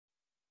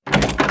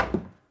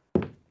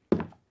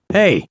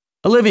Hey,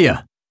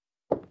 Olivia!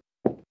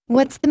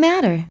 What's the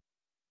matter?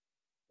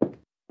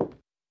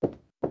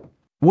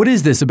 What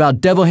is this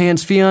about Devil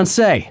Hand's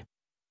fiancé?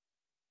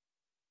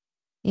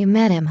 You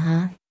met him,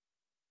 huh?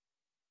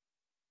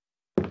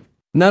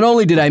 Not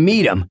only did I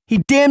meet him,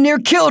 he damn near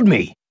killed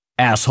me,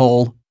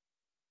 asshole!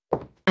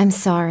 I'm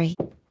sorry.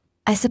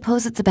 I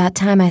suppose it's about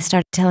time I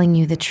started telling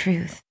you the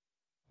truth.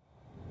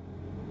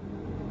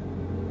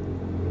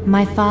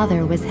 My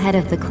father was head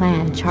of the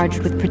clan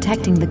charged with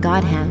protecting the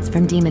God-Hands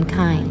from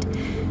demonkind.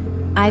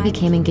 I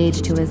became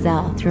engaged to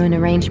Azel through an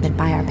arrangement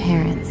by our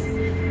parents.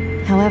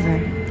 However,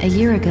 a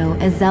year ago,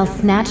 Azel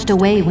snatched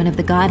away one of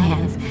the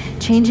God-Hands,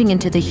 changing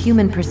into the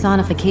human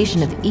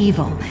personification of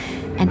evil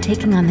and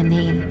taking on the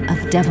name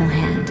of Devil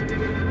Hand.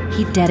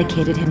 He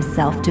dedicated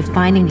himself to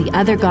finding the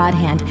other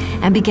God-Hand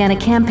and began a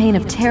campaign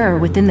of terror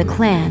within the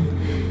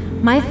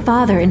clan. My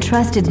father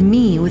entrusted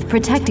me with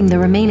protecting the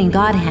remaining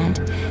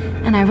God-Hand,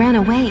 and I ran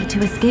away to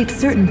escape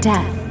certain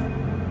death.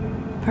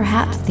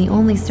 Perhaps the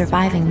only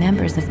surviving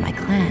members of my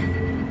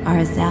clan are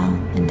Azel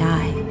and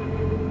I.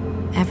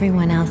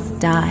 Everyone else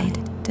died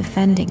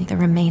defending the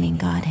remaining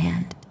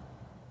God-Hand.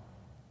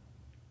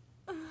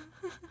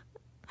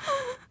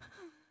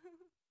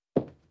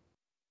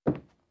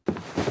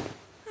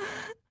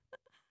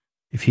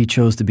 If he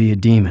chose to be a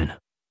demon,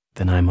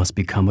 then I must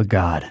become a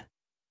god.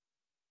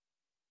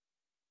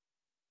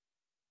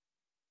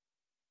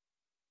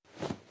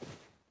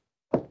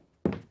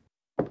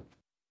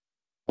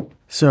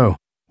 So,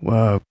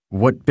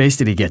 what base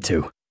did he get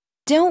to?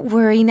 Don't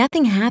worry,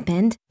 nothing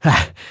happened.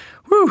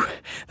 Whew,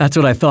 that's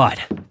what I thought.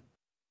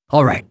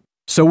 All right,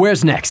 so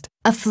where's next?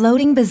 A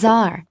floating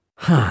bazaar.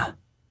 Huh.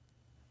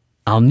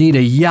 I'll need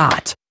a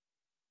yacht.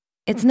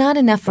 It's not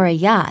enough for a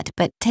yacht,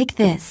 but take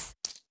this.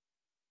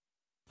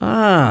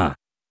 Ah,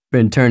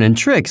 been turning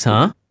tricks,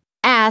 huh?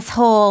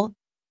 Asshole!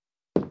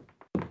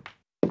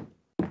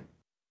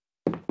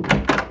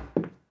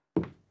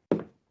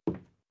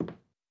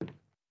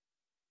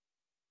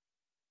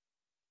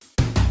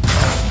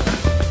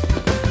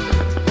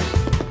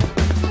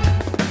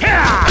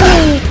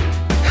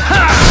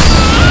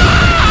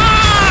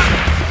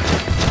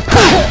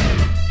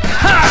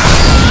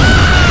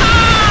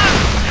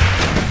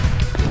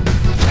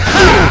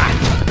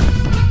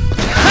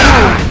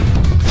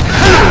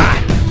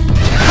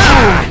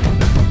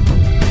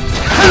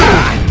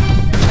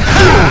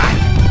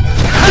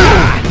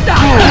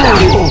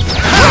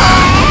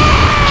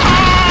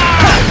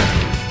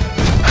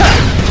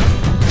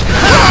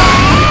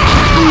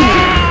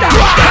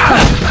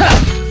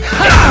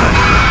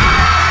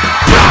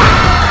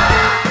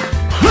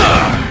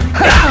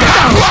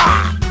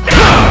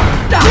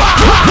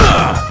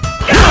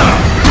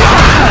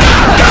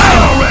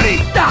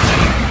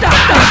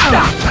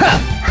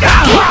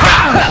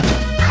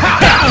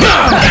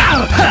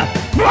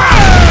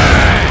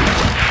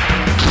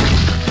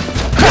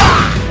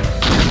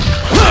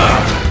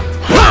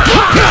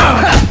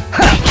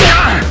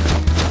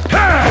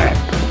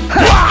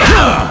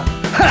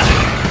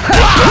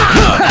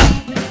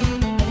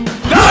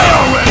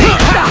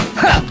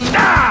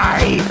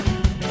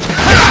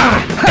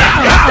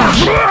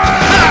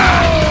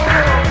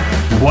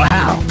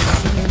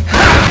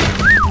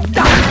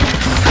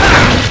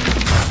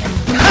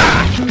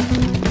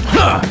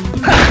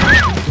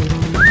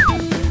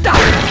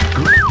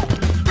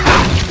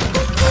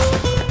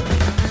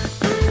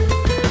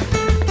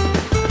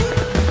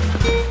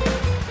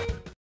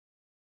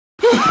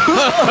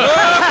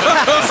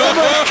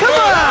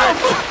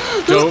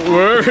 Don't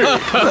worry,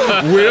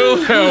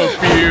 we'll help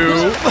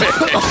you.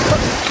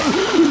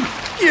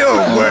 You're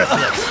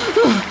worthless.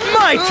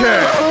 My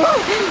turn.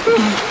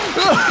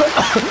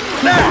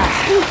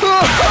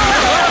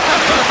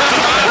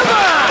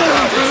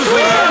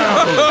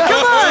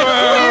 Come on,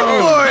 swim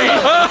for it.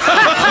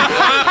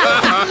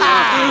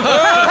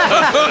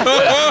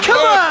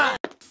 Come on.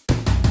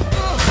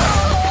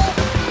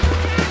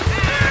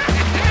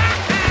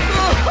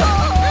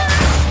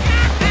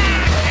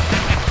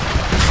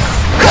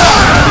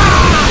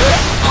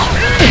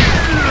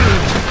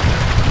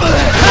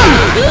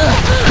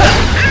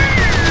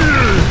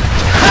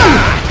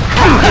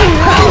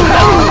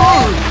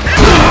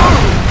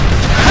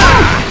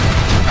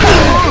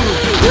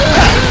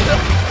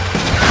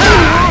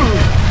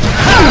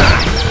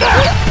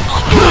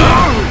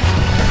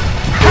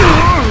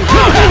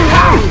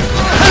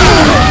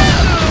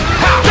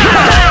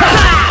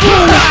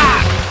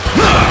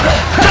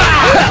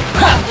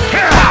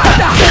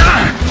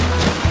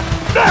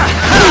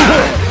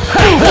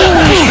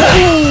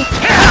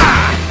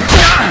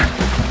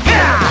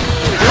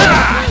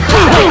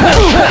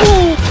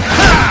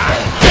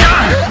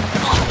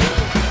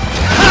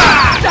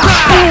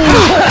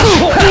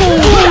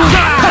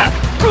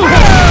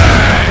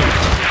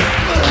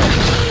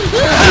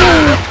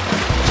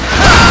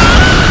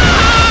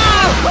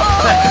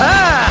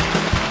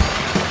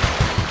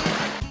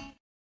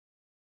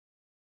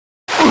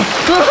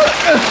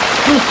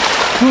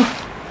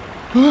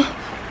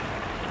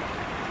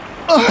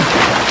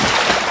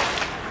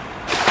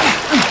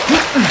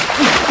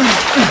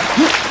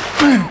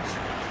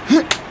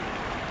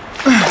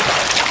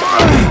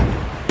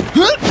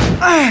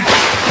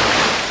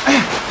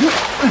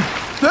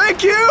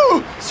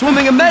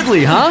 a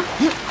medley, huh?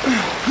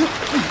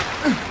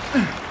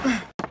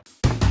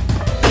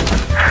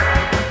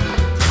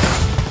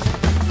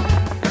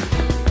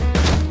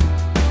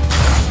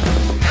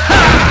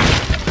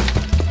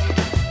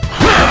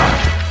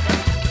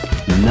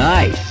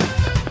 Nice.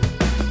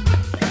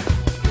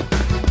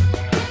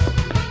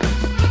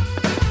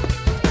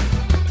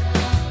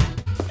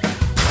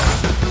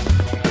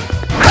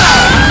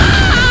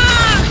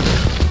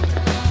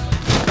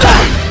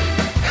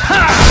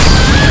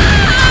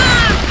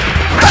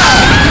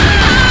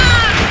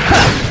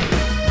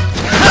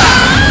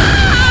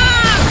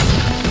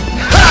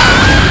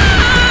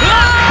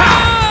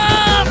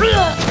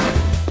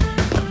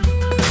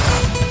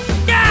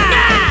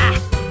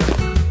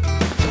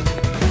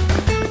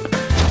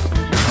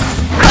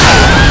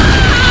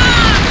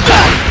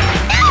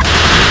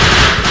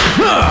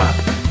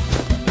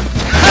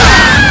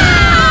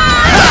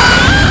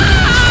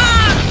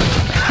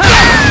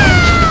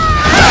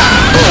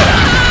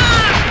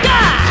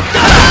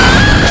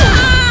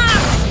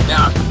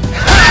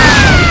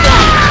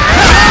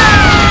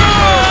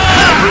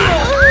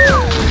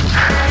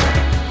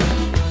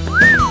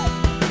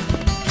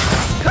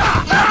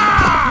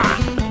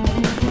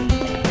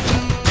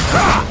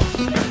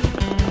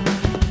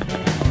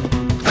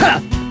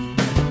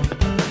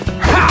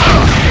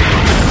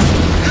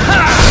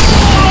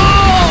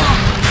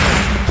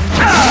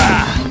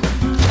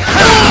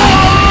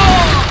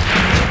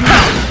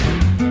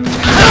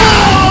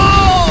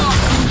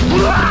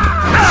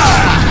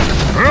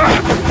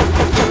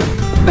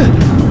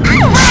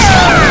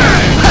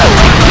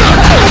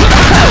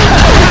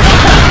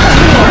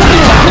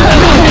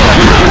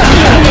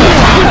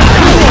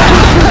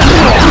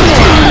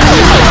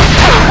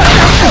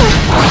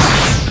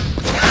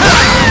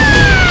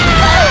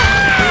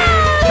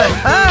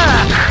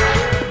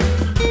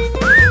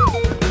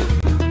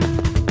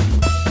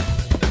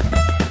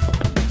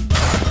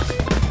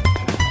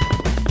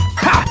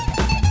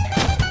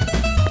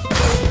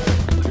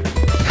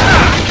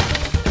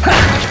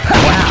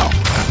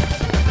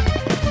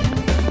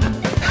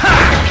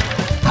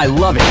 I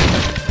love it.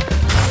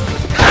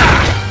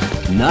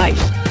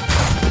 Nice.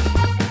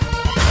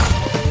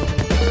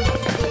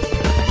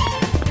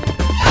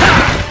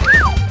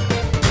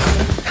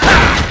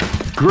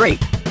 Great.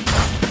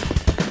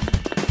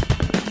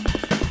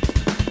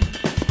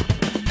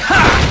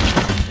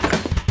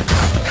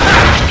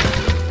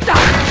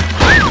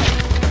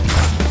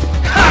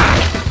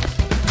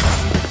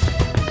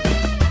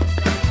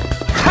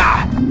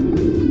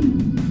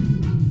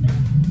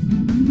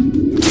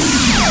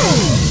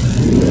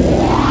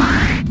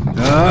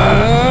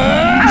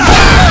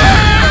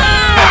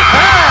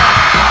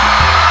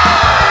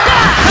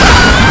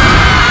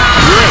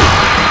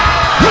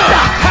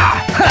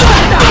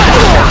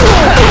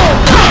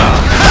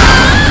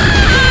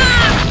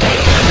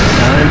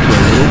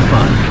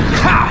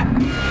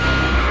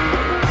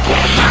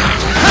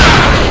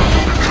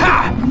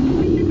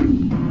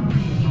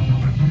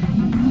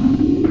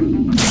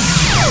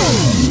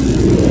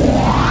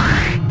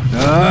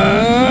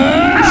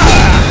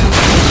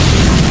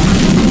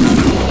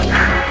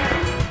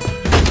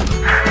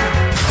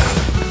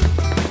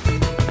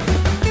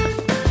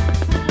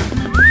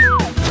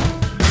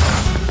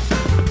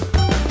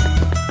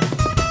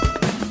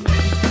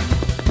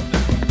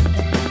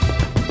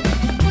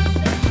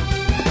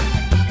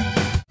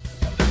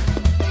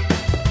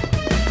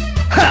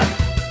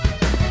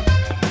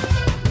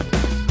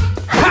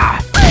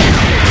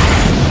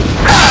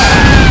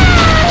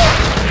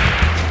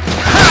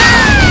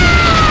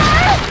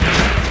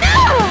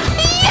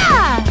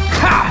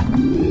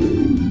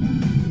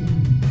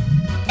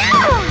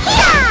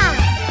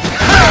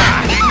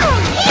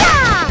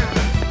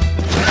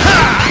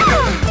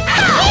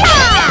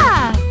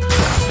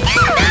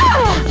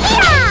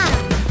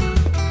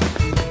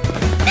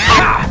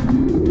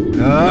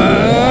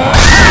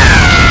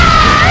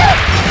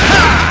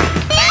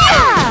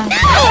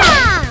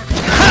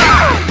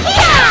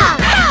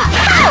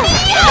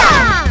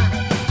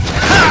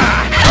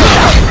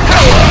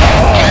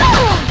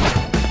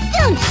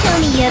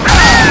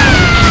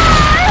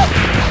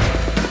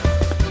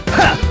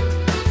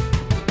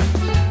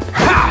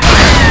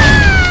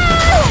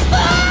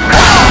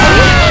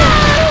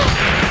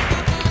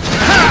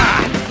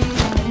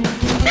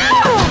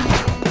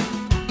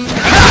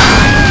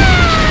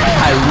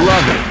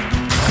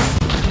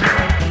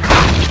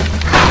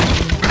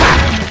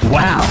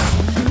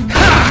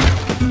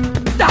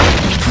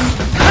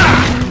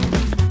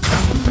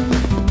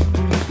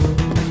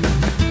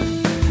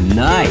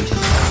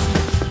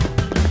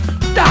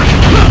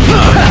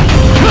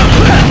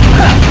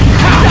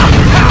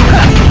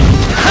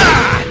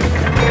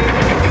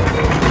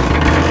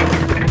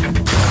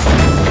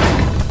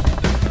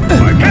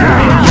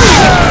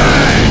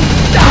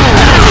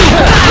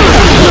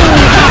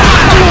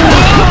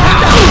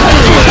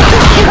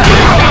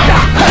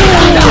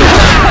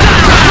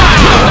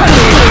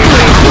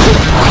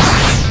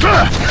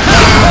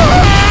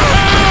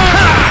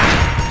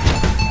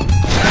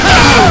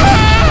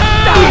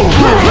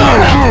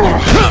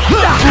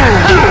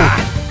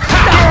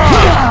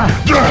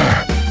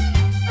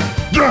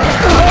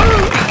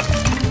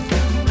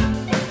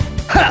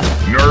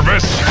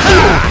 miss.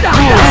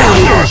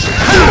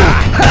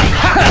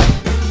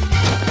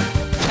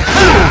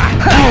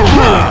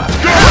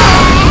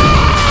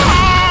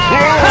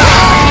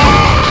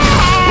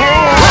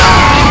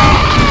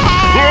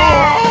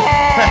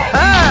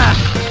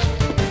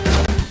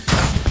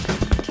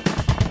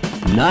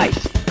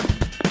 Nice.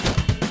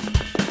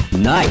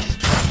 Nice.